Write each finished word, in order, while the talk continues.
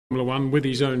Formula One with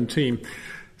his own team.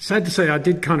 Sad to say, I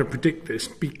did kind of predict this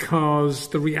because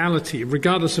the reality,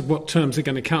 regardless of what terms they're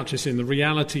going to couch us in, the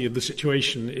reality of the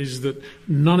situation is that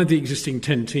none of the existing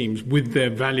 10 teams with their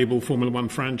valuable Formula One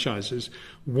franchises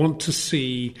want to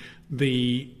see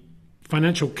the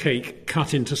financial cake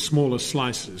cut into smaller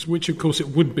slices, which of course it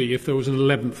would be if there was an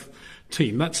 11th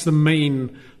team. That's the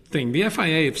main thing. The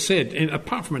FIA have said,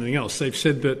 apart from anything else, they've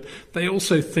said that they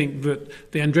also think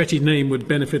that the Andretti name would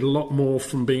benefit a lot more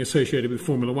from being associated with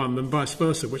Formula One than vice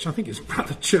versa, which I think is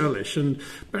rather churlish. And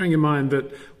bearing in mind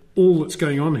that all that's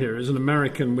going on here is an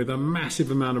American with a massive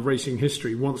amount of racing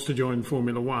history wants to join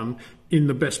Formula One in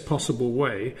the best possible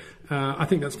way. I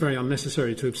think that's very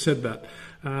unnecessary to have said that.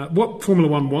 What Formula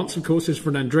One wants, of course, is for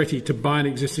an Andretti to buy an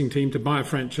existing team, to buy a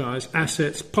franchise,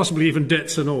 assets, possibly even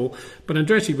debts and all. But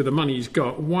Andretti, with the money he's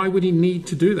got, why would he need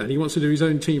to do that? He wants to do his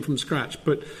own team from scratch.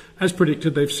 But as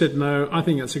predicted, they've said no. I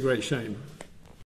think that's a great shame.